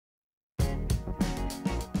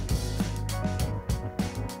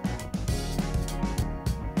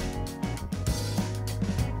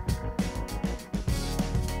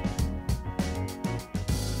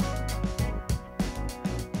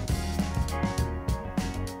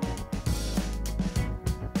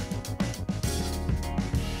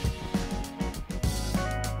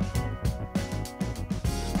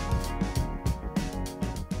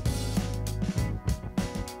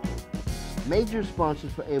Major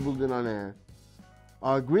sponsors for Ableton On Air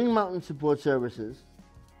are Green Mountain Support Services,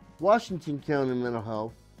 Washington County Mental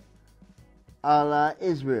Health, Allah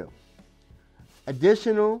Israel.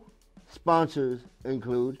 Additional sponsors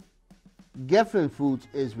include Geffen Foods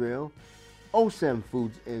Israel, Osem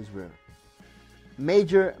Foods Israel.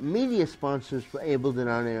 Major media sponsors for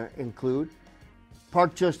Ableton On Air include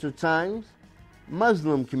Parkchester Times,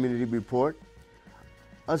 Muslim Community Report,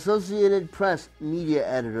 Associated Press Media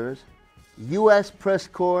Editors, U.S. Press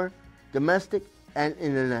Corps, Domestic and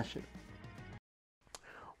International.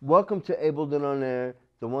 Welcome to Ableton On Air,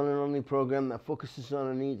 the one and only program that focuses on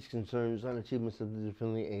the needs, concerns, and achievements of the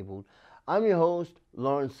differently abled. I'm your host,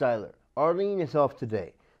 Lawrence Seiler. Arlene is off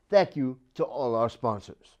today. Thank you to all our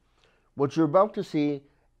sponsors. What you're about to see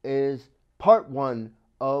is part one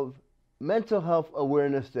of Mental Health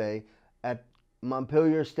Awareness Day at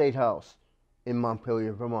Montpelier State House in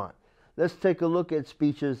Montpelier, Vermont. Let's take a look at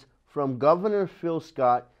speeches from Governor Phil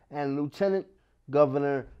Scott and Lieutenant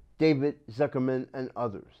Governor David Zuckerman and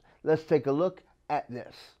others. Let's take a look at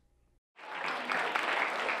this.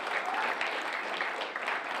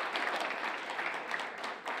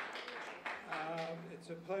 It's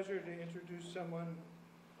a pleasure to introduce someone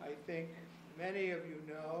I think many of you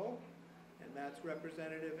know, and that's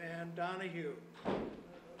Representative Ann Donahue.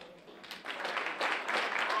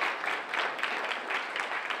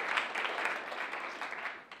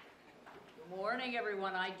 Good morning,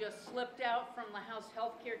 everyone. I just slipped out from the House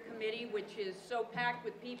Healthcare Committee, which is so packed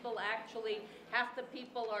with people. Actually, half the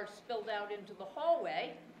people are spilled out into the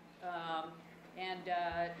hallway.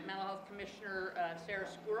 Mental Health Commissioner Sarah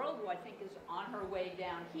Squirrel, who I think is on her way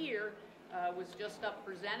down here, was just up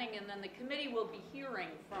presenting, and then the committee will be hearing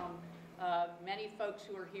from many folks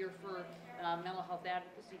who are here for Mental Health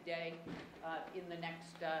Advocacy Day in the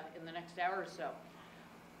next hour or so.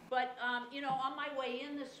 But you know, on my way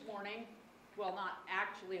in this morning, well, not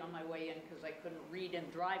actually on my way in because I couldn't read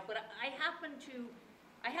and drive, but I happened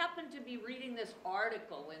to be reading this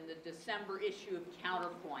article in the December issue of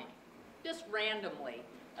Counterpoint, just randomly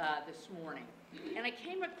this morning, and I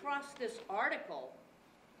came across this article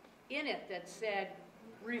in it that said,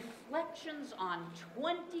 "Reflections on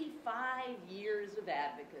 25 years of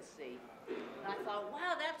advocacy." And I thought,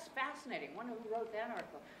 wow, that's fascinating. I wonder who wrote that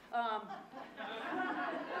article.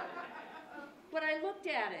 But I looked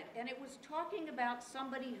at it, and it was talking about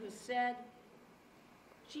somebody who said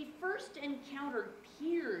she first encountered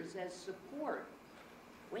peers as support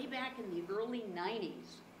way back in the early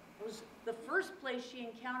 90s. It was the first place she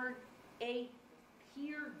encountered a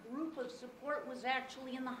peer group of support was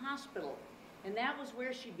actually in the hospital. And that was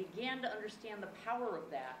where she began to understand the power of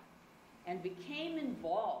that and became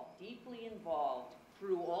involved, deeply involved,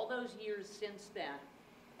 through all those years since then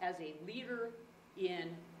as a leader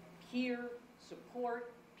in peer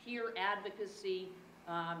support, peer advocacy,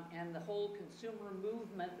 and the whole consumer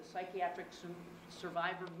movement, the psychiatric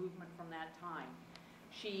survivor movement from that time.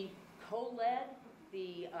 She co-led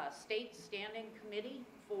the state standing committee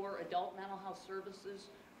for adult mental health services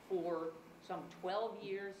for some 12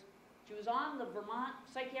 years. She was on the Vermont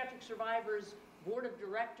Psychiatric Survivors Board of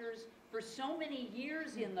Directors for so many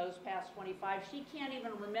years in those past 25, she can't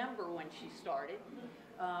even remember when she started,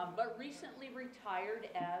 but recently retired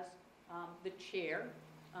as the chair,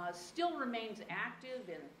 still remains active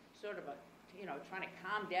in sort of trying to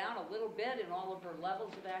calm down a little bit in all of her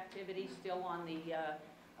levels of activity, still on the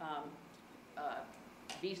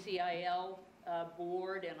VCIL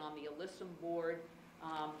board and on the Alyssum board,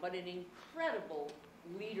 but an incredible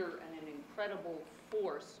leader and an incredible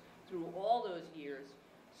force through all those years.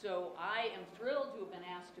 So I am thrilled to have been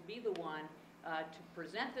asked to be the one to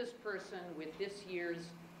present this person with this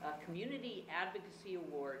year's Community Advocacy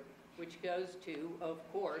Award, which goes to, of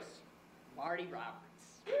course, Marty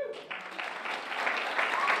Roberts.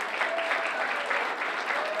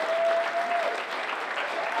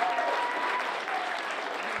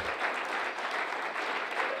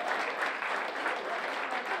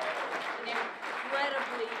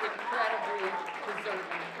 Incredibly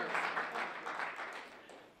deserving person.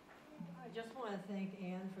 I just want to thank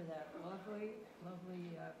Ann for that lovely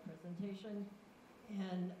presentation,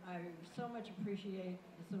 and I so much appreciate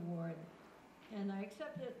this award. And I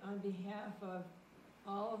accept it on behalf of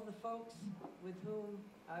all of the folks with whom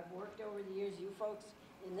I've worked over the years, you folks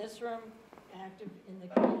in this room, active in the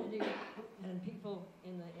community, and people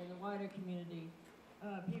in the wider community.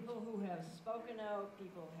 People who have spoken out,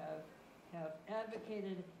 people have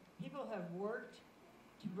advocated, people have worked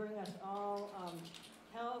to bring us all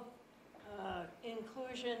health,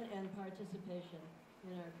 inclusion, and participation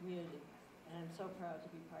in our community. And I'm so proud to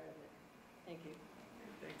be part of it. Thank you.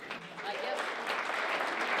 Thank you. I guess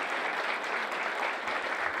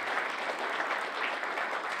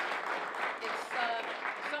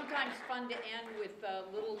to end with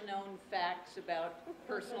little-known facts about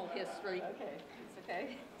personal history. Okay, it's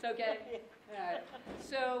okay. It's okay? All right.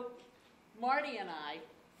 So Marty and I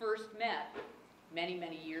first met many,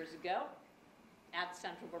 many years ago at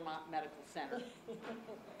Central Vermont Medical Center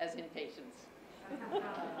as inpatients.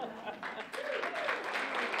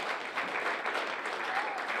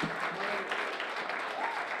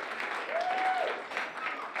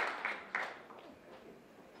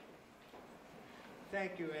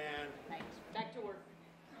 Thank you, Ann. Thanks. Back to work.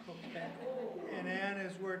 Okay. And Ann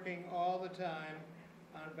is working all the time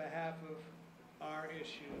on behalf of our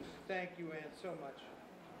issues. Thank you, Ann, so much.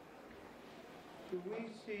 Do we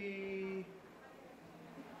see?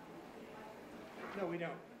 No, we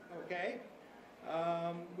don't. Okay.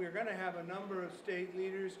 We're going to have a number of state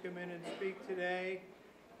leaders come in and speak today,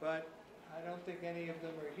 but I don't think any of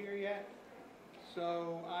them are here yet.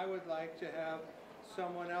 So I would like to have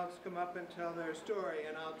someone else come up and tell their story,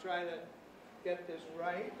 and I'll try to get this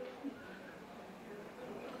right.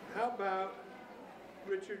 How about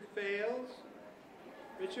Richard Fales?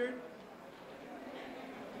 Richard?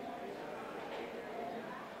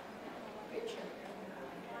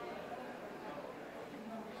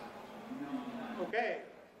 Okay.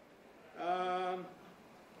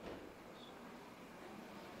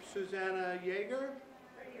 Susanna Yeager?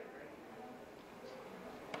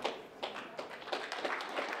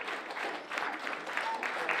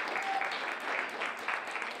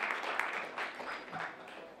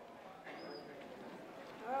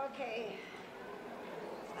 Okay.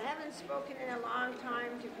 I haven't spoken in a long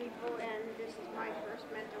time to people, and this is my first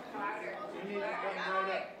mental health. You need to come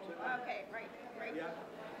right up to the... Okay, right. Yeah.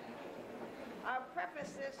 I'll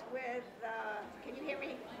preface this with, can you hear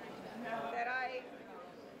me? That I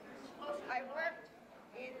worked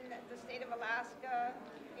in the state of Alaska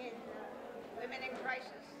in Women in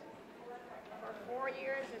Crisis for 4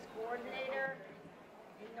 years as coordinator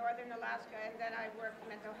in northern Alaska, and then I worked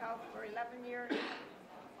mental health for 11 years,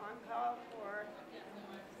 on call for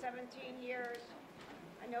 17 years.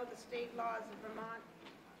 I know the state laws of Vermont.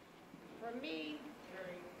 For me,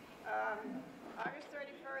 August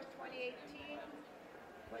 31st, 2018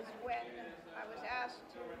 was when I was asked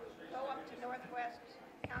to go up to Northwest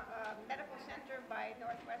Medical Center by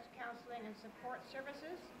Northwest Counseling and Support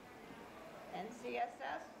Services,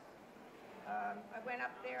 NCSS. I went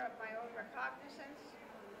up there of my own recognizance,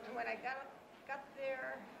 and when I got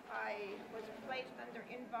there, I was placed under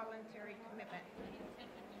involuntary commitment.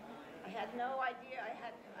 I had no idea.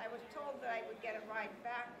 I was told that I would get a ride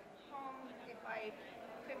back home if I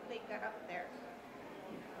quickly got up there.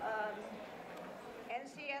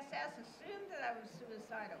 NCSS assumed that I was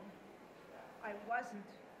suicidal. I wasn't.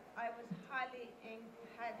 I was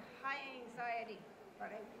had high anxiety, but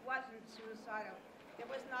I wasn't suicidal. There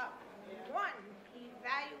was not one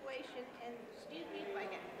evaluation, and excuse me if I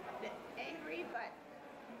get a bit angry, but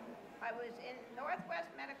I was in Northwest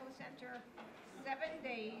Medical Center 7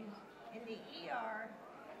 days in the ER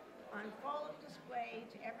on full display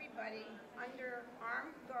to everybody under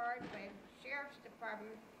armed guard by Sheriff's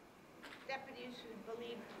Department, deputies who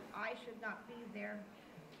believed I should not be there.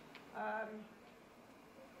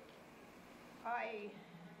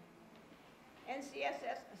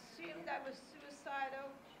 NCSS assumed I was suicidal.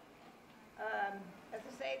 As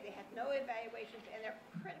I say, they had no evaluations, and there are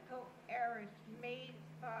critical errors made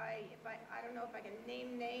by, I don't know if I can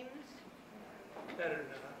name names. Better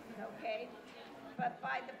not. Okay, but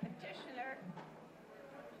by the petitioner,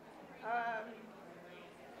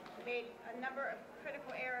 made a number of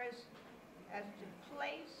critical errors as to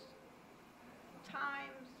place,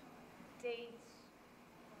 times, dates,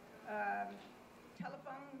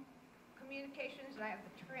 telephone communications, and I have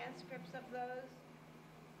the transcripts of those,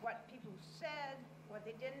 what people said, what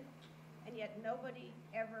they didn't, and yet nobody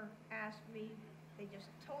ever asked me. They just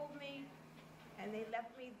told me, and they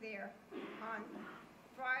left me there. On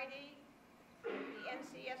Friday, the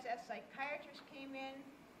NCSS psychiatrist came in.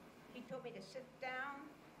 He told me to sit down.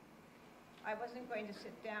 I wasn't going to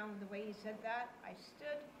sit down the way he said that. I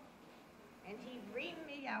stood, and he reamed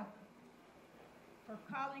me out for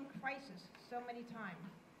calling crisis so many times,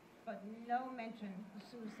 but no mention of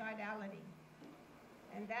suicidality.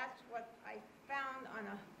 And that's what I found on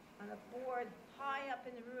a board high up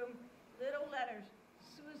in the room, little letters,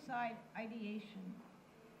 suicide ideation.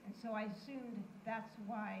 And so I assumed that's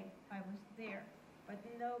why I was there, but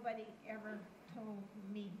nobody ever told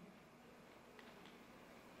me.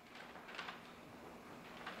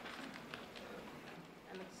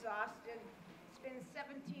 I'm exhausted. It's been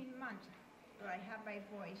 17 months that I have my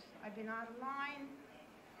voice. I've been online.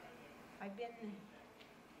 I've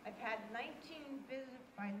had 19 visits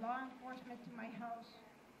by law enforcement to my house.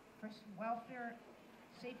 for welfare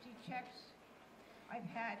safety checks. I've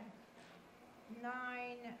had 9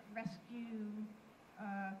 rescue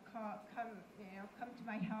come to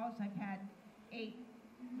my house. I've had 8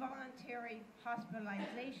 voluntary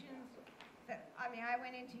hospitalizations. I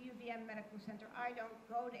went into UVM Medical Center. I don't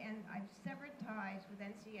go to, and I've severed ties with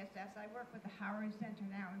NCSS. I work with the Howard Center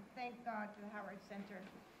now, and thank God for the Howard Center.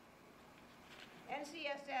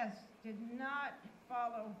 NCSS did not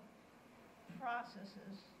follow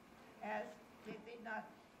processes as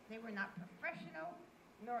they were not professional,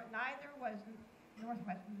 neither was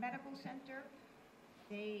Northwest Medical Center.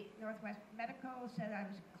 Northwest Medical said I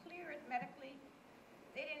was cleared medically.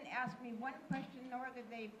 They didn't ask me one question, nor did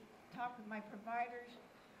they talk with my providers.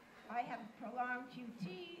 I have prolonged QT,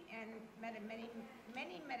 and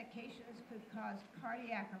many medications could cause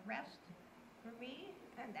cardiac arrest for me,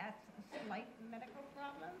 and that's a slight medical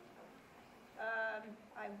problem.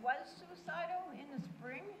 I was suicidal in the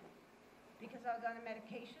spring because I was on a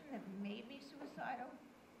medication that made me suicidal.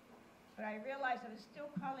 But I realized I was still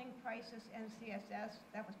calling crisis NCSS.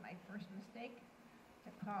 That was my first mistake,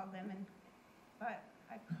 to call them. But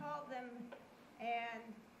I called them, and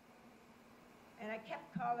I kept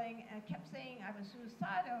calling, and I kept saying I was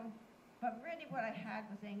suicidal, but really what I had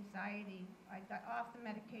was anxiety. I got off the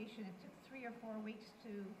medication. It took 3 or 4 weeks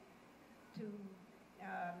to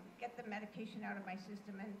get the medication out of my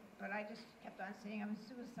system, but I just kept on saying I was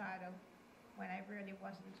suicidal when I really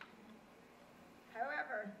wasn't.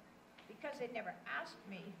 However, because they never asked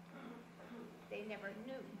me, they never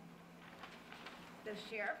knew. The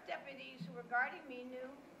sheriff deputies who were guarding me knew.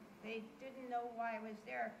 They didn't know why I was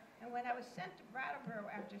there. And when I was sent to Brattleboro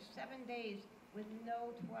after 7 days with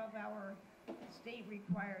no 12-hour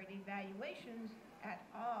state-required evaluations at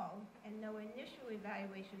all, and no initial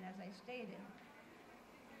evaluation, as I stated,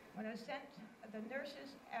 when I was sent, the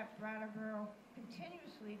nurses at Brattleboro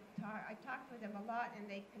continuously I talked with them a lot,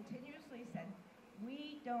 and they continuously said,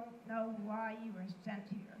 "We don't know why you were sent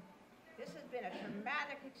here." This has been a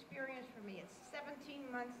traumatic experience for me. It's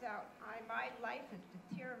 17 months out. My life has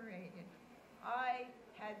deteriorated. I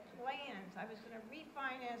had plans. I was going to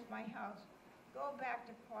refinance my house, go back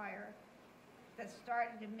to choir. That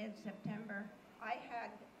started in mid-September. I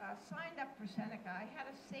had signed up for Seneca. I had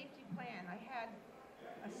a safety plan. I had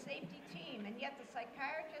a safety team, and yet the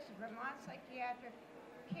psychiatrist at Vermont Psychiatric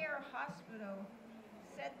Care Hospital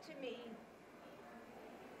said to me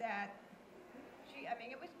that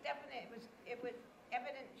it was definite, it was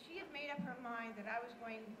evident, she had made up her mind that I was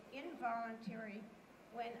going involuntary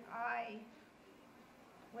when I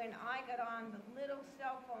got on the little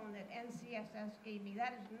cell phone that NCSS gave me.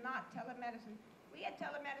 That is not telemedicine. We had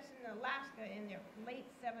telemedicine in Alaska in the late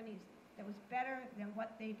 70s that was better than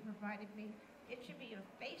what they provided me. It should be a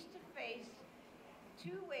face-to-face,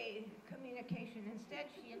 two-way communication. Instead,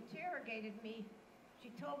 she interrogated me. She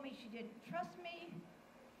told me she didn't trust me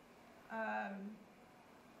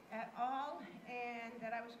at all, and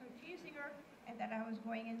that I was confusing her, and that I was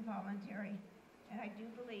going involuntary. And I do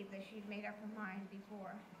believe that she'd made up her mind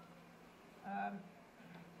before.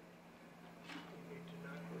 Need to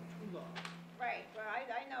not go too long. Right, well,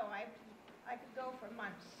 I know, I could go for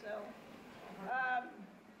months, so.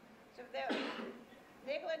 So the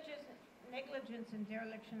negligence and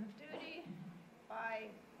dereliction of duty by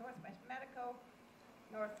Northwest Medical,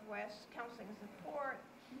 Northwest Counseling and Support,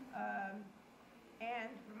 and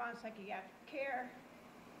Vermont Psychiatric Care.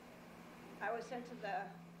 I was sent to the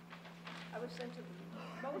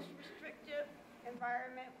most restrictive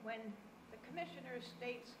environment when the commissioner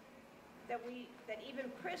states that even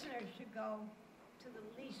prisoners should go to the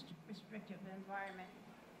least restrictive environment.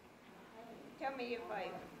 Tell me if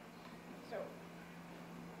so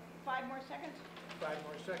 5 more seconds? 5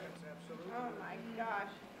 more seconds, absolutely. Oh my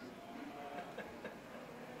gosh.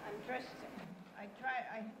 I'm dressed,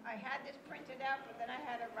 I had this printed out, but then I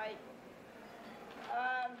had to write.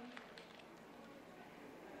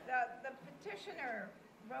 The petitioner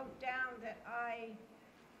wrote down that I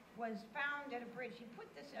was found at a bridge. He put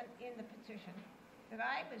this in the petition, that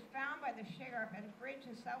I was found by the sheriff at a bridge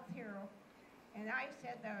in South Hero, and I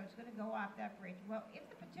said that I was going to go off that bridge. Well, if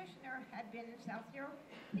the petitioner had been in South Hero,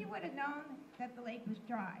 he would have known that the lake was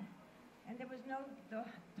dry. And there was the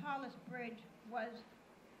tallest bridge was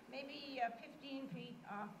maybe 15 feet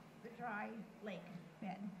off the dry lake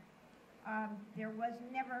bed. There was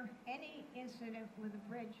never any incident with the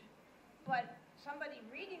bridge, but somebody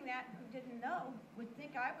reading that who didn't know would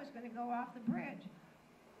think I was going to go off the bridge.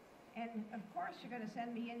 And of course you're going to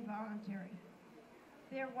send me involuntary.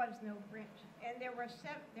 There was no bridge. And there were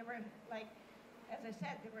like, as I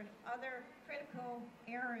said, there were other critical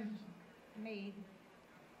errors made.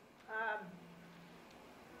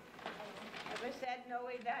 As I said,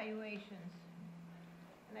 no evaluations.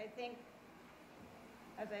 And I think,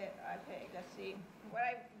 okay, let's see,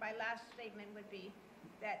 my last statement would be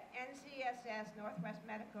that NCSS, Northwest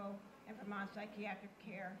Medical, and Vermont Psychiatric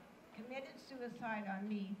Care committed suicide on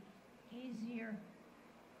me easier,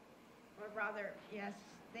 or rather, yes,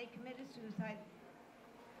 they committed suicide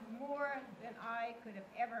more than I could have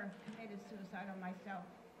ever committed suicide on myself.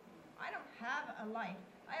 I don't have a life.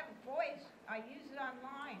 I have a voice. I use it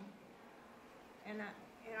online. And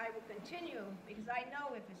I will continue, because I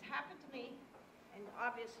know if it's happened to me, and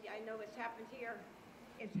obviously I know it's happened here,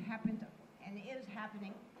 it's happened and is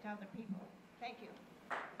happening to other people. Thank you.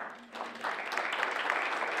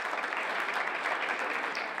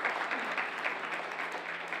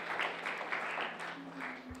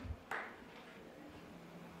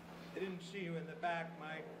 I didn't see you in the back,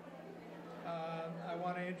 Mike. I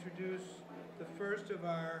want to introduce the first of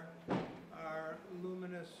our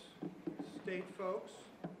luminous state folks,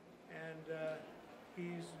 and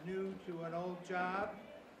he's new to an old job.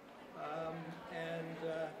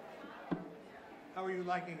 How are you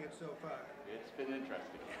liking it so far? It's been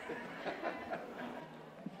interesting.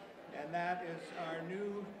 And that is our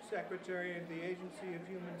new Secretary of the Agency of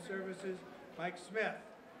Human Services, Mike Smith.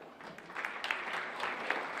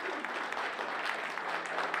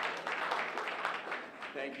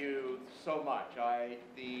 Thank you so much.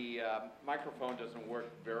 The microphone doesn't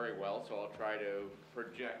work very well, so I'll try to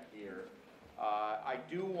project here. I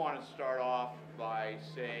do want to start off by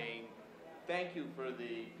saying thank you for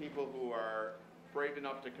the people who are brave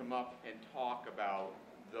enough to come up and talk about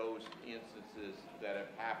those instances that have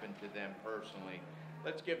happened to them personally.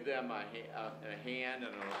 Let's give them a hand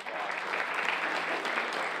and an applause.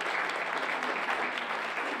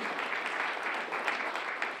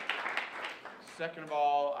 Second of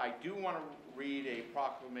all, I do want to read a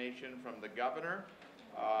proclamation from the governor,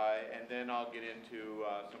 and then I'll get into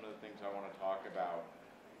some of the things I want to talk about.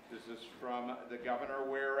 This is from the governor.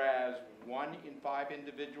 Whereas 1 in 5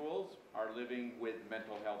 individuals are living with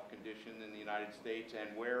mental health condition in the United States,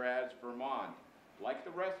 and whereas Vermont, like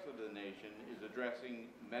the rest of the nation, is addressing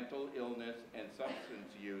mental illness and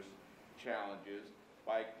substance use challenges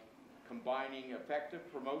by combining effective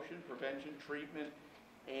promotion, prevention, treatment,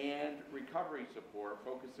 and recovery support,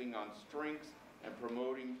 focusing on strengths and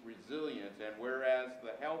promoting resilience. And whereas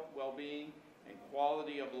the health, well-being, and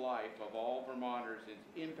quality of life of all Vermonters is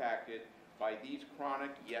impacted by these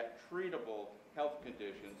chronic yet treatable health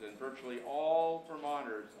conditions, and virtually all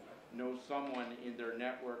Vermonters know someone in their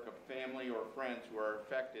network of family or friends who are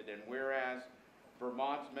affected. And whereas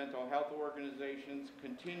Vermont's mental health organizations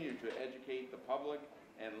continue to educate the public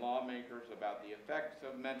and lawmakers about the effects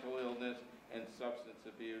of mental illness and substance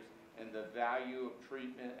abuse and the value of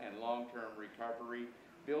treatment and long-term recovery,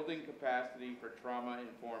 building capacity for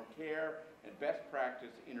trauma-informed care and best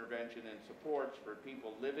practice intervention and supports for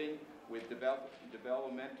people living with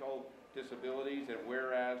developmental disabilities. And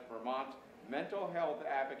whereas Vermont's Mental Health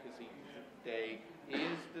Advocacy Day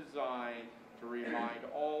is designed to remind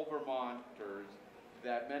all Vermonters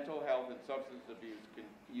that mental health and substance abuse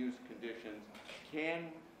use conditions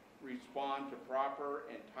can respond to proper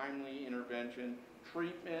and timely intervention,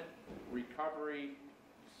 treatment, recovery,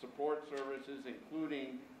 support services,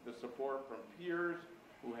 including the support from peers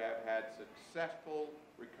who have had successful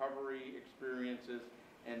recovery experiences,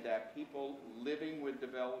 and that people living with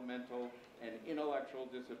developmental and intellectual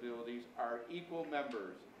disabilities are equal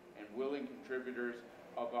members and willing contributors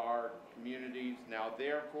of our communities. Now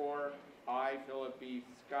therefore, I, Philip B.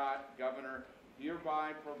 Scott, Governor,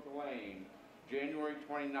 hereby proclaim January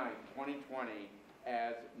 29th, 2020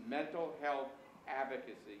 as Mental Health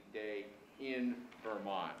Advocacy Day in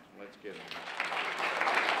Vermont. Let's give it.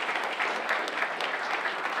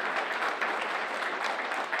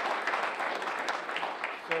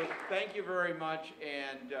 So thank you very much,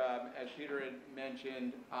 and as Peter had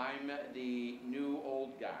mentioned, I'm the new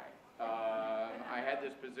old guy. I had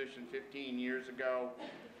this position 15 years ago,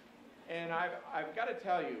 and I've got to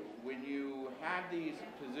tell you, when you have these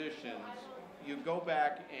positions, you go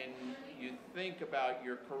back and you think about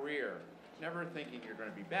your career, never thinking you're going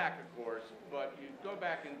to be back, of course, but you go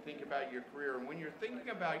back and think about your career, and when you're thinking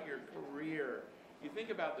about your career, you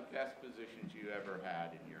think about the best positions you ever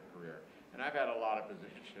had in your career. And I've had a lot of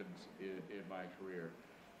positions in my career.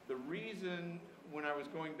 The reason, when I was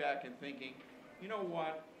going back and thinking, you know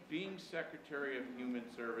what, being Secretary of Human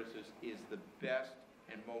Services is the best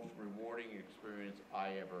and most rewarding experience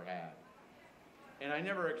I ever had. And I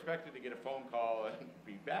never expected to get a phone call and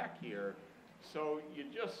be back here. So you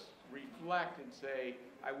just reflect and say,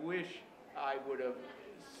 I wish I would have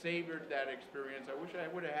savored that experience. I wish I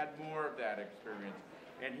would have had more of that experience.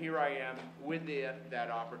 And here I am with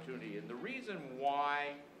that opportunity. And the reason why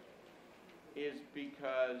is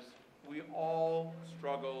because we all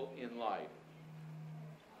struggle in life.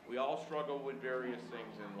 We all struggle with various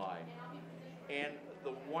things in life. And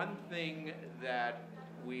the one thing that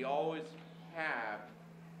we always have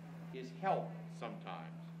is help sometimes.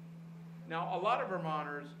 Now, a lot of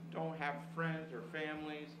Vermonters don't have friends or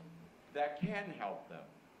families that can help them.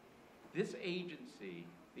 This agency,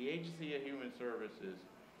 the Agency of Human Services,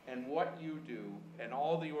 and what you do, and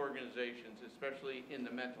all the organizations, especially in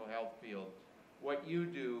the mental health field, what you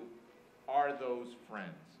do are those friends.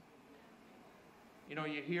 You know,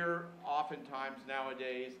 you hear oftentimes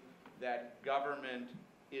nowadays that government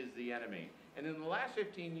is the enemy. And in the last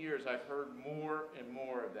 15 years, I've heard more and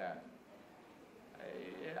more of that.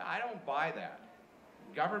 I don't buy that.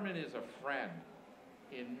 Government is a friend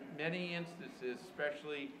in many instances,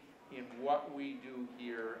 especially in what we do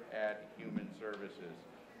here at Human Services.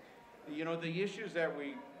 You know, the issues that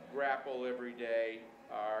we grapple every day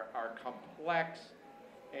are complex,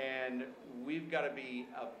 and we've got to be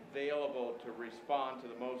available to respond to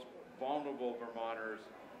the most vulnerable Vermonters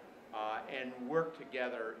and work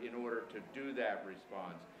together in order to do that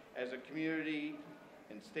response. As a community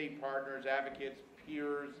and state partners, advocates,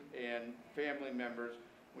 peers, and family members,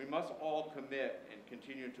 we must all commit and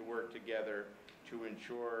continue to work together to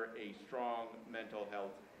ensure a strong mental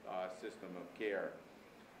health system of care.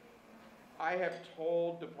 I have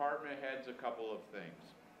told department heads a couple of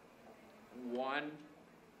things. One,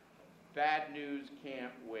 bad news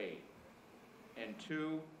can't wait. And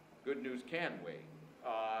two, good news can wait.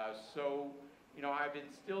 So, you know, I've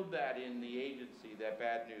instilled that in the agency, that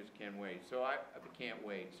bad news can wait. So I can't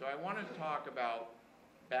wait. So I want to talk about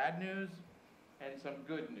bad news and some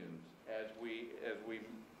good news as we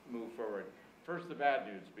move forward. First, the bad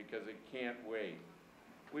news, because it can't wait.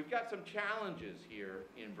 We've got some challenges here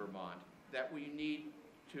in Vermont that we need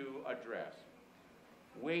to address.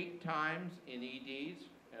 Wait times in EDs,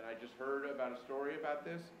 and I just heard about a story about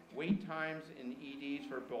this. Wait times in EDs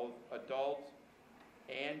for both adults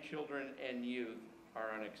and children and youth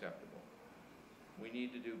are unacceptable. We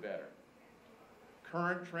need to do better.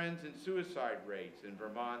 Current trends in suicide rates in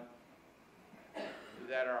Vermont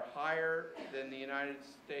that are higher than the United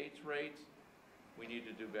States rates, we need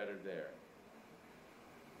to do better there.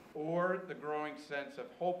 Or the growing sense of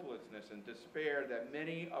hopelessness and despair that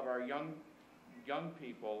many of our young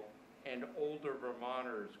people and older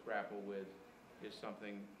Vermonters grapple with is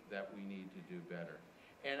something that we need to do better.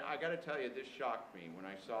 And I got to tell you, this shocked me when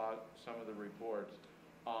I saw some of the reports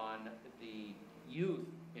on the youth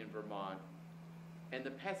in Vermont and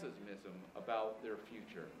the pessimism about their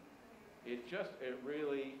future. It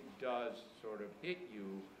really does sort of hit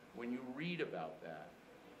you when you read about that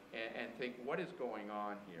and think, what is going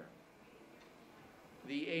on here?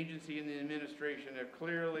 The agency and the administration have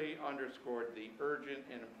clearly underscored the urgent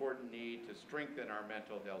and important need to strengthen our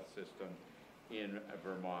mental health system in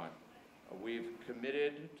Vermont. We've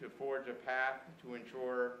committed to forge a path to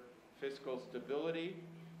ensure fiscal stability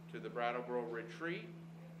to the Brattleboro Retreat.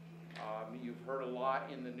 You've heard a lot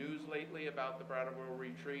in the news lately about the Brattleboro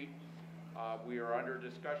Retreat. We are under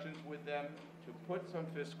discussions with them to put some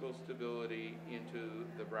fiscal stability into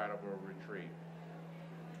the Brattleboro Retreat.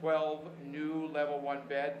 12 new level 1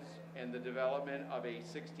 beds and the development of a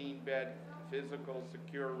 16-bed physical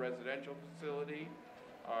secure residential facility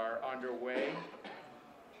are underway.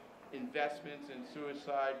 Investments in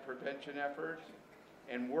suicide prevention efforts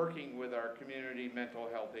and working with our community mental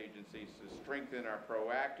health agencies to strengthen our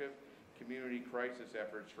proactive community crisis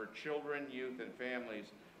efforts for children, youth, and families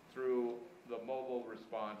through the mobile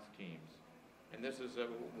response teams. And this is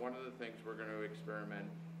one of the things we're going to experiment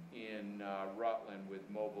in Rutland with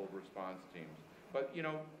mobile response teams. But you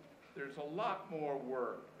know, there's a lot more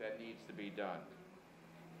work that needs to be done.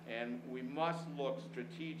 And we must look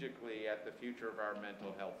strategically at the future of our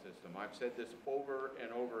mental health system. I've said this over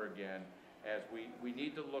and over again, as we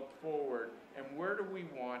need to look forward and where do we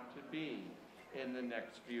want to be in the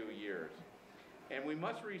next few years. And we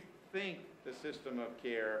must rethink the system of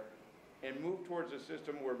care and move towards a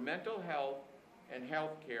system where mental health and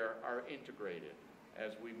health care are integrated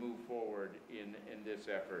as we move forward in this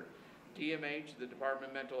effort. DMH, the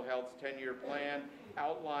Department of Mental Health's 10-year plan,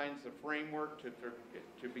 outlines the framework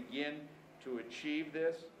to begin to achieve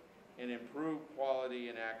this and improve quality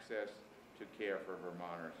and access to care for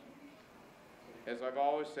Vermonters. As I've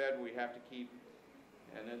always said, we have to keep,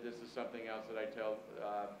 and then this is something else that I tell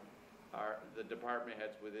the department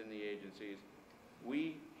heads within the agencies,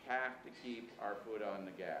 we have to keep our foot on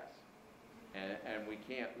the gas, and we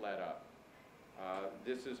can't let up.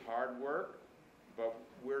 This is hard work. but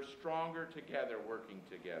we're stronger together working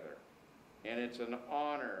together. And it's an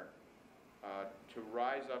honor to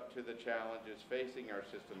rise up to the challenges facing our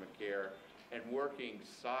system of care and working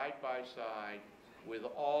side by side with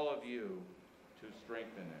all of you to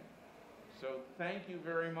strengthen it. So thank you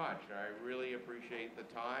very much. I really appreciate the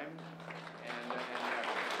time and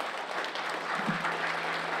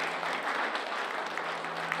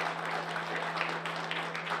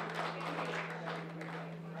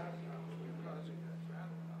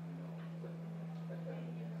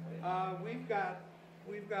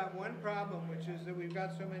We've got one problem, which is that we've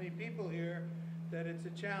got so many people here that it's a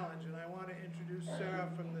challenge, and I want to introduce Sarah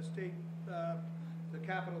from the state, the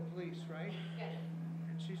Capitol Police, right? Yes.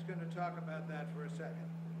 And she's going to talk about that for a second.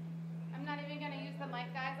 I'm not even going to use the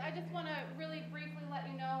mic, guys. I just want to really briefly let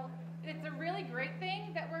you know it's a really great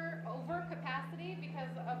thing that we're over capacity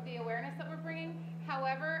because of the awareness that we're bringing.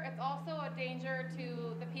 However, it's also a danger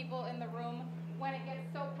to the people in the room when it gets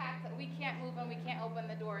so packed that we can't move and we can't open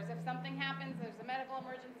the doors. If something happens, there's a medical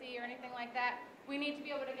emergency or anything like that, we need to be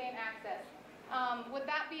able to gain access. With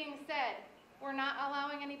that being said, we're not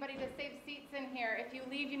allowing anybody to save seats in here. If you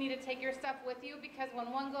leave, you need to take your stuff with you because when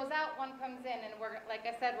one goes out, one comes in, and we're, like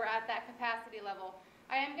I said, we're at that capacity level.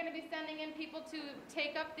 I am going to be sending in people to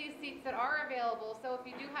take up these seats that are available, so if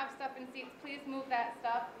you do have stuff in seats, please move that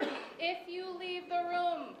stuff. If you leave the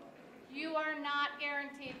room, you are not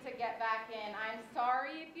guaranteed to get back in. I'm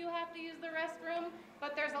sorry if you have to use the restroom,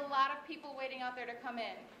 but there's a lot of people waiting out there to come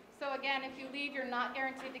in. So again, if you leave, you're not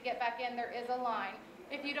guaranteed to get back in. There is a line.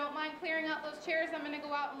 If you don't mind clearing out those chairs, I'm going to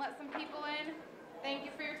go out and let some people in. Thank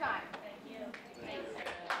you for your time. Thank you. Thanks.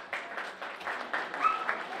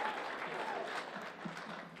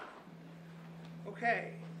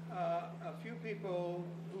 Okay, a few people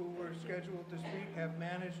who were scheduled to speak have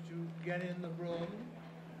managed to get in the room.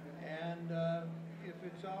 And if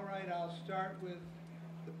it's all right, I'll start with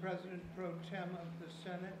the President Pro Tem of the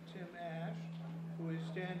Senate, Tim Ash, who is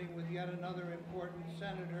standing with yet another important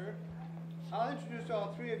senator. I'll introduce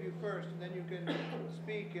all three of you first, and then you can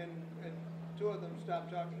speak, and two of them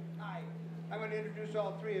stop talking. Hi. I'm going to introduce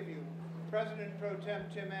all three of you. President Pro Tem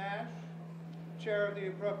Tim Ash, Chair of the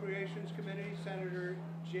Appropriations Committee, Senator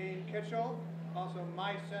Jane Kitchell, also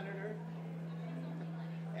my senator,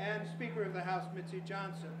 and Speaker of the House, Mitzi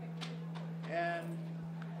Johnson. And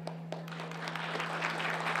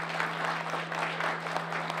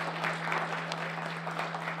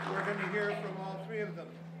we're going to hear from all three of them.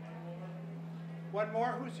 One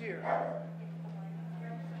more? Who's here?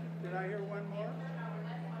 Did I hear one more?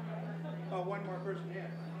 Oh, one more person, yeah.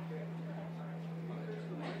 Okay.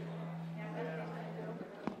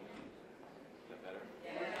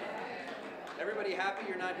 Everybody happy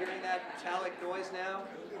you're not hearing that metallic noise now?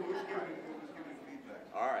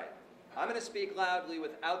 All right. I'm going to speak loudly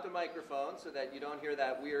without the microphone so that you don't hear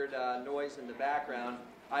that weird noise in the background.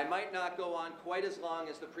 I might not go on quite as long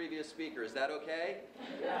as the previous speaker. Is that okay?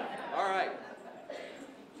 Yeah. All right.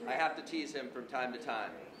 I have to tease him from time to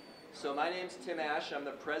time. So my name's Tim Ash. I'm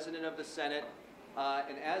the President of the Senate.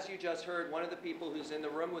 And as you just heard, one of the people who's in the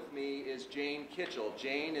room with me is Jane Kitchell.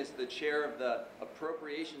 Jane is the chair of the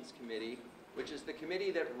Appropriations Committee, which is the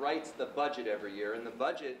committee that writes the budget every year. And the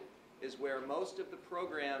budget is where most of the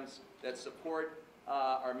programs that support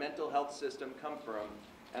our mental health system come from.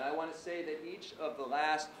 And I want to say that each of the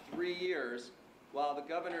last 3 years, while the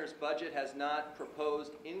governor's budget has not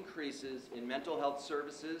proposed increases in mental health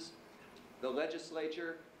services, the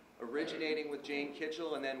legislature, originating with Jane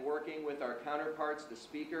Kitchell and then working with our counterparts, the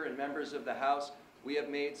Speaker and members of the House, we have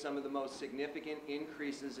made some of the most significant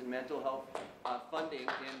increases in mental health funding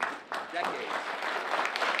in decades.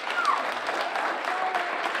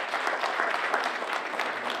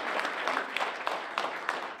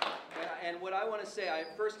 And what I want to say,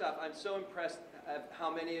 first off, I'm so impressed at how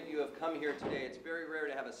many of you have come here today. It's very rare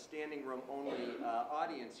to have a standing room only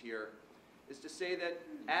audience here. Is to say that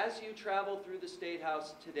as you travel through the State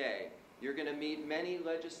House today, you're going to meet many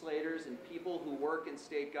legislators and people who work in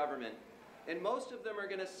state government. And most of them are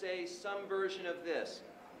going to say some version of this.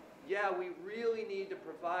 Yeah, we really need to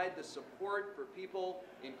provide the support for people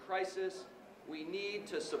in crisis. We need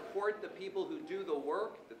to support the people who do the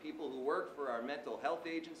work, the people who work for our mental health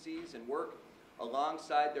agencies and work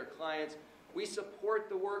alongside their clients. We support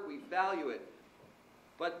the work, we value it.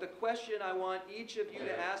 But the question I want each of you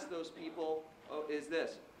to ask those people is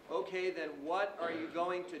this. Okay, then what are you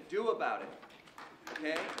going to do about it?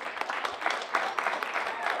 Okay?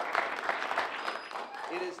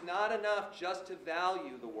 It is not enough just to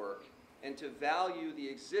value the work and to value the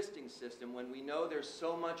existing system when we know there's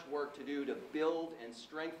so much work to do to build and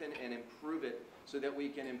strengthen and improve it so that we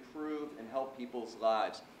can improve and help people's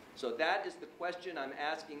lives. So that is the question I'm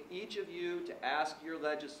asking each of you to ask your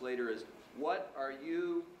legislator is, what are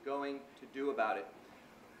you going to do about it?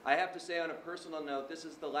 I have to say on a personal note, this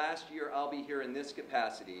is the last year I'll be here in this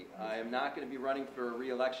capacity. I am not going to be running for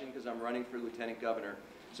re-election because I'm running for lieutenant governor.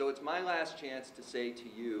 So it's my last chance to say to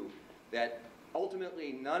you that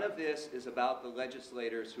ultimately none of this is about the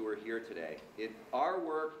legislators who are here today. Our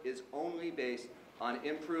work is only based on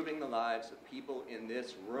improving the lives of people in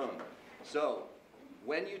this room. So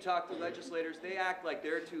when you talk to legislators, they act like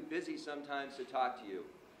they're too busy sometimes to talk to you.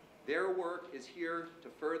 Their work is here to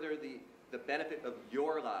further the benefit of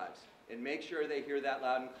your lives, and make sure they hear that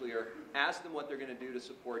loud and clear. Ask them what they're going to do to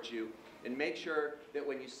support you, and make sure that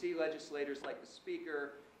when you see legislators like the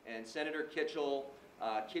Speaker and Senator Kitchell,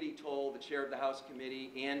 Kitty Toll, the chair of the House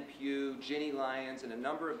Committee, Ann Pugh, Ginny Lyons, and a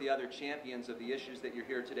number of the other champions of the issues that you're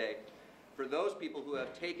here today, for those people who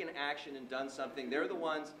have taken action and done something, they're the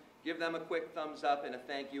ones. Give them a quick thumbs up and a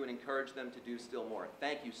thank you, and encourage them to do still more.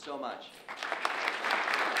 Thank you so much.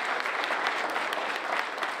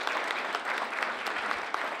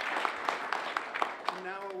 And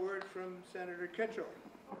now a word from Senator Kitchell.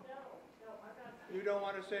 You don't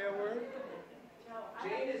want to say a word?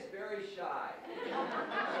 Jane is very shy. So we're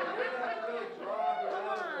going to have to really draw her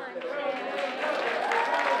out a little bit.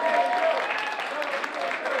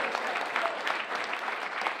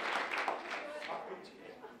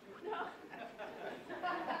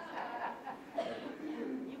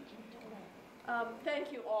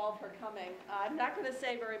 Thank you all for coming. I'm not going to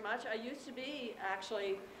say very much. I used to be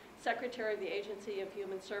actually Secretary of the Agency of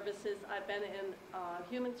Human Services. I've been in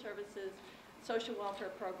human services, social welfare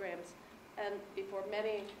programs, and before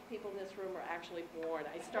many people in this room were actually born.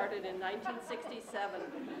 I started in 1967.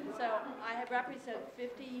 So I have represented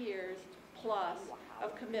 50 years plus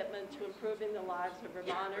of commitment to improving the lives of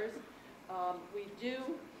Vermonters. We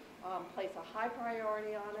do place a high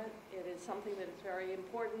priority on it. It is something that is very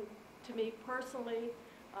important to me personally.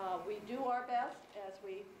 We do our best as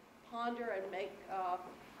we ponder and make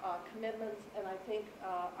commitments, and I think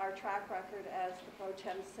our track record, as the Pro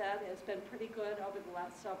Tem said, has been pretty good over the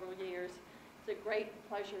last several years. It's a great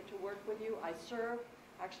pleasure to work with you. I serve,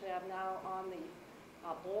 actually I'm now on the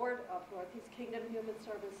board of Northeast Kingdom Human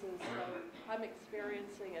Services, so I'm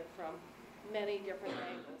experiencing it from many different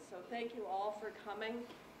angles. So thank you all for coming,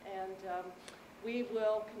 and we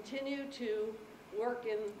will continue to work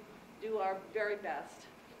and do our very best.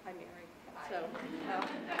 Hi, Mary. So.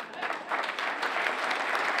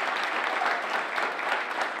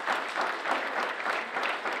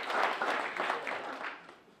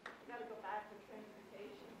 Gotta go back to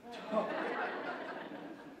transportation.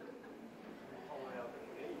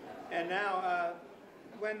 And now,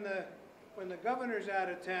 when the governor's out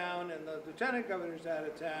of town and the lieutenant governor's out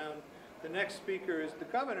of town, the next speaker is the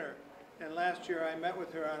governor. And last year I met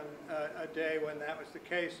with her on a day when that was the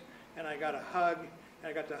case, and I got a hug, and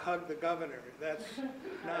I got to hug the governor. That's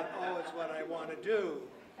not always what I want to do,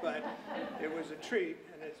 but it was a treat,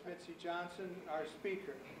 and it's Mitzi Johnson, our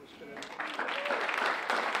speaker, who's going to...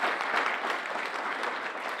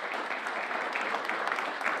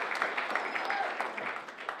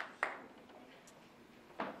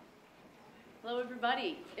 Hello,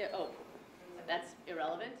 everybody. Oh, that's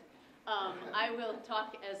irrelevant. I will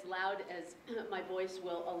talk as loud as my voice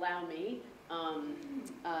will allow me. I'm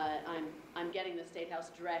getting the State House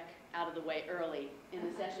Direct out of the way early in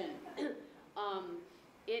the session.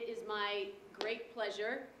 It is my great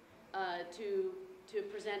pleasure to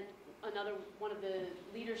present another one of the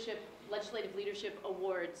legislative leadership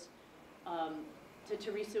awards to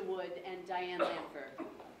Teresa Wood and Diane Lanfer.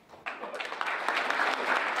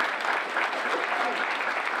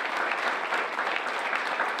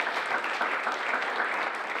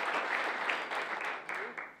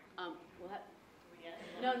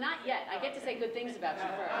 No, not yet. I get to say good things about you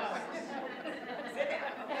first.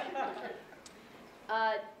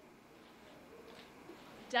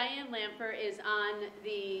 Diane Lanfer is on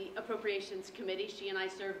the Appropriations Committee. She and I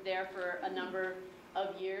served there for a number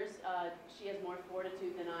of years. She has more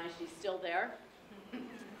fortitude than I. She's still there.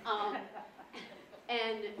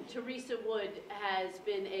 And Teresa Wood has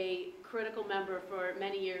been a critical member for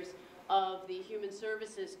many years of the Human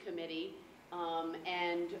Services Committee,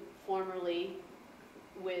 and formerly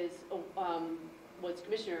was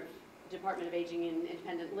Commissioner of Department of Aging and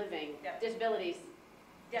Independent Living, Disabilities,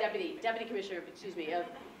 Deputy Commissioner, excuse me,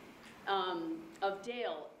 of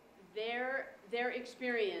Dale. Their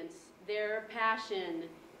experience, their passion,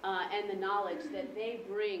 and the knowledge that they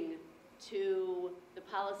bring to the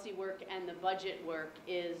policy work and the budget work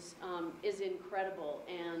is incredible,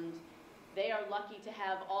 and they are lucky to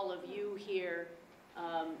have all of you here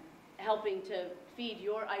helping to feed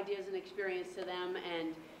your ideas and experience to them,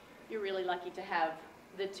 and you're really lucky to have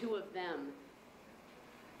the two of them.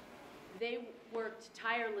 They worked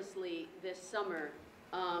tirelessly this summer,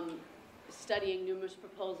 studying numerous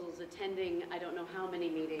proposals, attending I don't know how many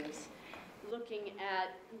meetings, looking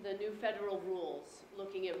at the new federal rules,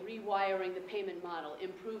 looking at rewiring the payment model,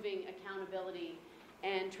 improving accountability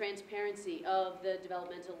and transparency of the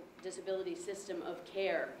developmental disability system of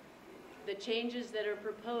care. The changes that are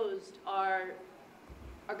proposed are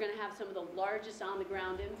going to have some of the largest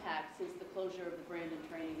on-the-ground impacts since the closure of the Brandon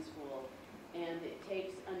Training School. And it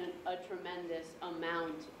takes a tremendous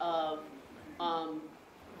amount of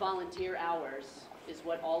volunteer hours, is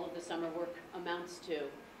what all of the summer work amounts to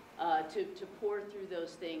pour through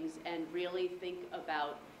those things and really think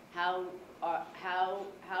about how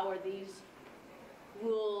are these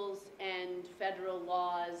rules and federal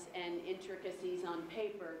laws and intricacies on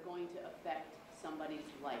paper going to affect somebody's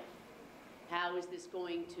life? How is this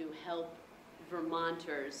going to help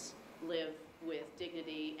Vermonters live with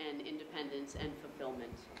dignity and independence and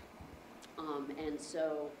fulfillment? And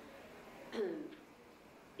so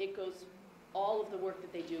it goes, all of the work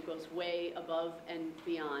that they do goes way above and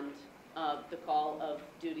beyond the call of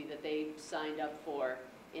duty that they signed up for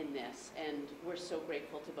in this. And we're so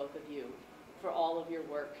grateful to both of you for all of your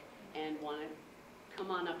work, and want to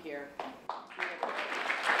come on up here.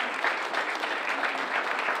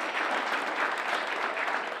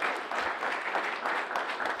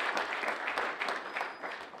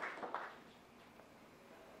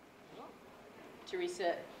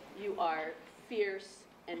 Teresa, you are fierce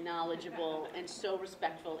and knowledgeable and so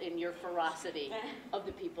respectful in your ferocity of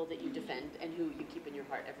the people that you defend and who you keep in your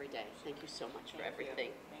heart every day. Thank you so much for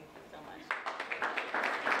everything. Thank you so much.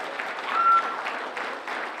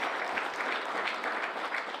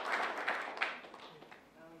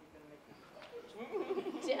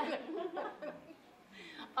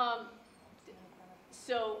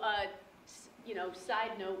 You know,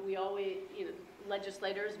 side note, we always, you know,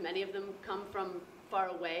 legislators, many of them come from far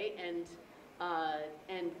away and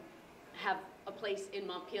have a place in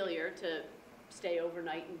Montpelier to stay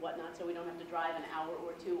overnight and whatnot, so we don't have to drive an hour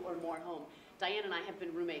or two or more home. Diane and I have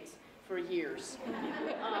been roommates for years.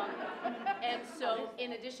 And so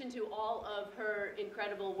in addition to all of her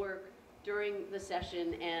incredible work during the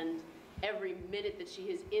session and every minute that she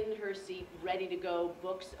is in her seat, ready to go,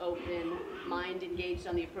 books open, mind engaged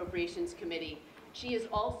on the Appropriations Committee, she is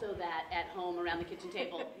also that at home around the kitchen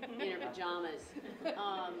table in her pajamas,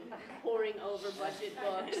 poring over budget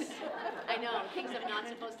books. I know, things I'm not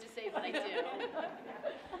supposed to say, but I do.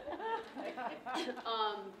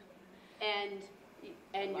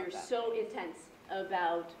 And you're so intense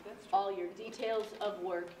about all your details of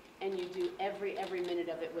work, and you do every minute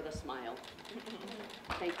of it with a smile.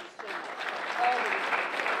 Thank you so much for all of your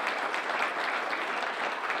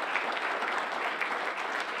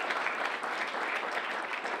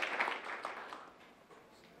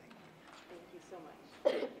Thank you so much.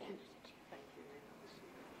 Thank you.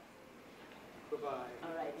 Goodbye.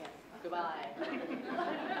 All right, yes. Goodbye.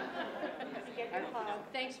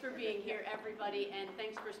 Thanks for being here, everybody, and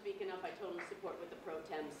thanks for speaking up. I totally support what the pro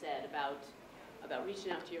tem said about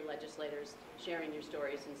reaching out to your legislators, sharing your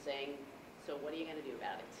stories, and saying, so what are you going to do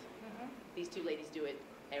about it? Mm-hmm. These two ladies do it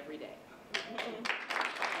every day.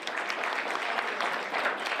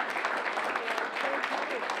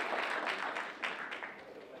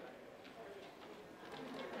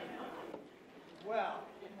 Well,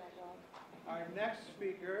 our next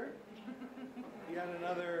speaker, yet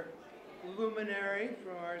another luminary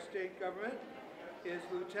from our state government, is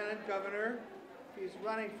Lieutenant Governor. He's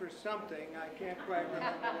running for something. I can't quite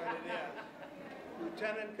remember what it is.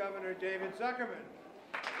 Lieutenant Governor David Zuckerman.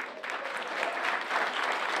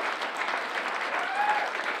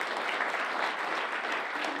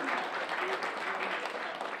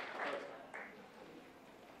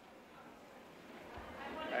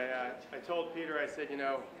 I told Peter, I said, you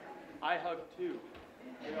know, I hug too.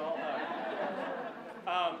 We all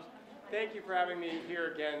hug. Thank you for having me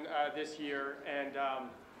here again this year. And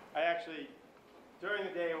I actually, during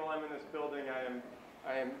the day while I'm in this building,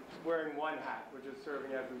 I am wearing one hat, which is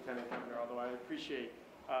serving as Lieutenant Governor, although I appreciate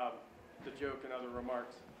the joke and other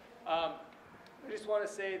remarks. I just want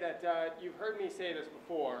to say that you've heard me say this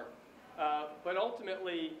before, but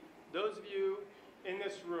ultimately, those of you in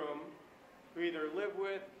this room who either live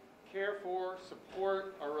with, care for,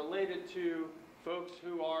 support, are related to folks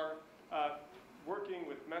who are working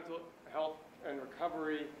with mental health and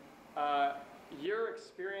recovery, your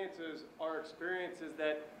experiences are experiences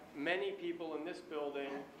that many people in this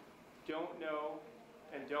building don't know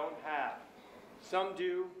and don't have. Some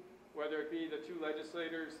do, whether it be the two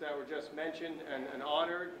legislators that were just mentioned and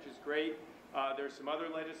honored, which is great. There's some other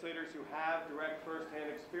legislators who have direct firsthand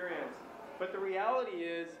experience. But the reality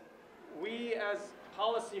is, we as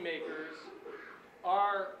policymakers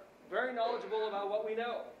are very knowledgeable about what we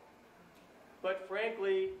know. But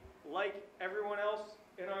frankly, like everyone else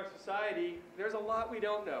in our society, there's a lot we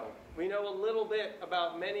don't know. We know a little bit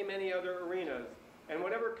about many, many other arenas. And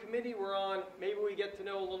whatever committee we're on, maybe we get to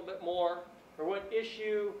know a little bit more, or what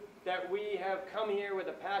issue that we have come here with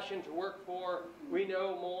a passion to work for, we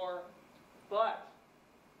know more. But,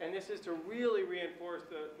 and this is to really reinforce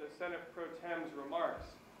the Senate Pro Tem's remarks,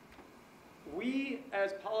 we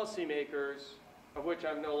as policymakers, of which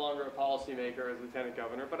I'm no longer a policymaker as Lieutenant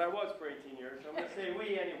Governor, but I was for 18 years, so I'm going to say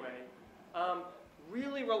we anyway,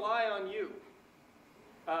 really rely on you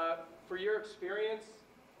for your experience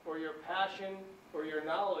or your passion or your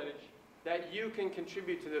knowledge that you can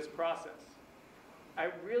contribute to this process. I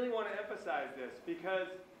really want to emphasize this because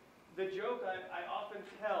the joke I often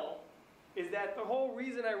tell is that the whole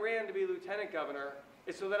reason I ran to be Lieutenant Governor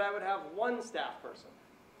is so that I would have one staff person.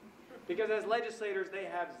 Because as legislators, they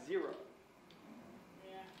have zero.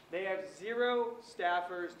 They have zero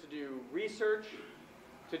staffers to do research,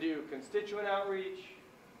 to do constituent outreach,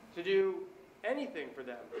 to do anything for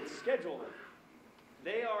them, schedule them.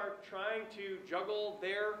 They are trying to juggle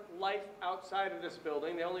their life outside of this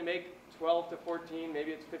building. They only make 12 to 14,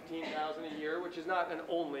 maybe it's 15,000 a year, which is not an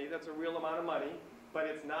only, that's a real amount of money, but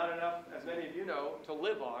it's not enough, as many of you know, to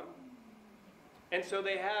live on. And so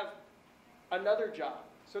they have another job.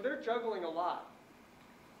 So they're juggling a lot.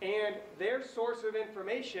 And their source of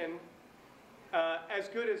information, as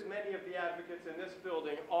good as many of the advocates in this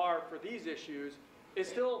building are for these issues, is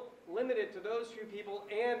still limited to those few people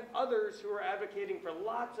and others who are advocating for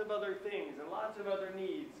lots of other things and lots of other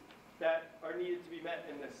needs that are needed to be met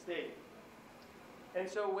in this state. And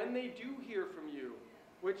so when they do hear from you,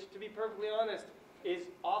 which to be perfectly honest is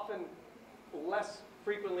often less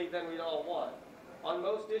frequently than we'd all want, on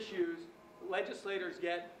most issues, legislators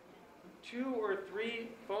get 2 or 3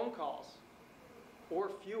 phone calls or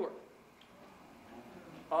fewer.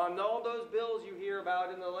 On all those bills you hear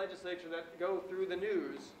about in the legislature that go through the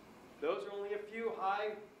news, those are only a few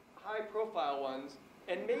high-profile ones,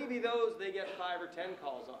 and maybe those they get 5 or 10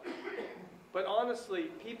 calls on. But honestly,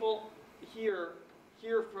 people hear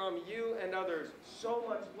from you and others so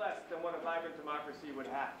much less than what a vibrant democracy would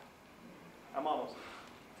have. I'm almost.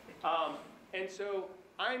 And so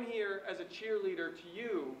I'm here as a cheerleader to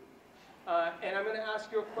you, and I'm going to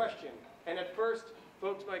ask you a question. And at first,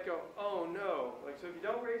 folks might go, oh no. Like, so if you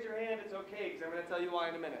don't raise your hand, it's okay, because I'm going to tell you why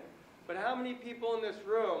in a minute. But how many people in this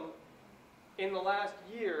room in the last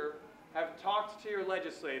year have talked to your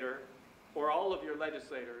legislator, or all of your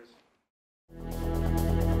legislators,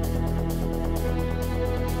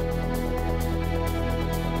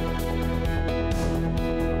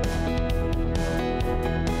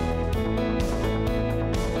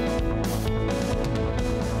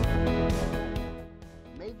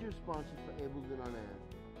 Major sponsors for Ableton on Air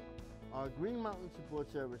are Green Mountain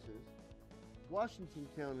Support Services, Washington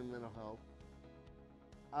County Mental Health,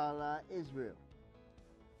 Allah Israel.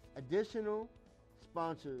 Additional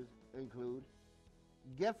sponsors include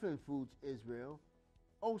Geffen Foods Israel,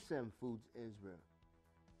 OSEM Foods Israel.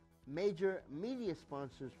 Major media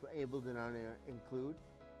sponsors for Ableton on Air include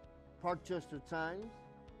Parkchester Times,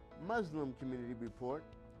 Muslim Community Report,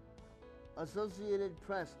 Associated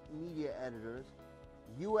Press Media Editors,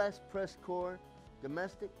 U.S. Press Corps,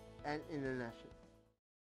 Domestic and International.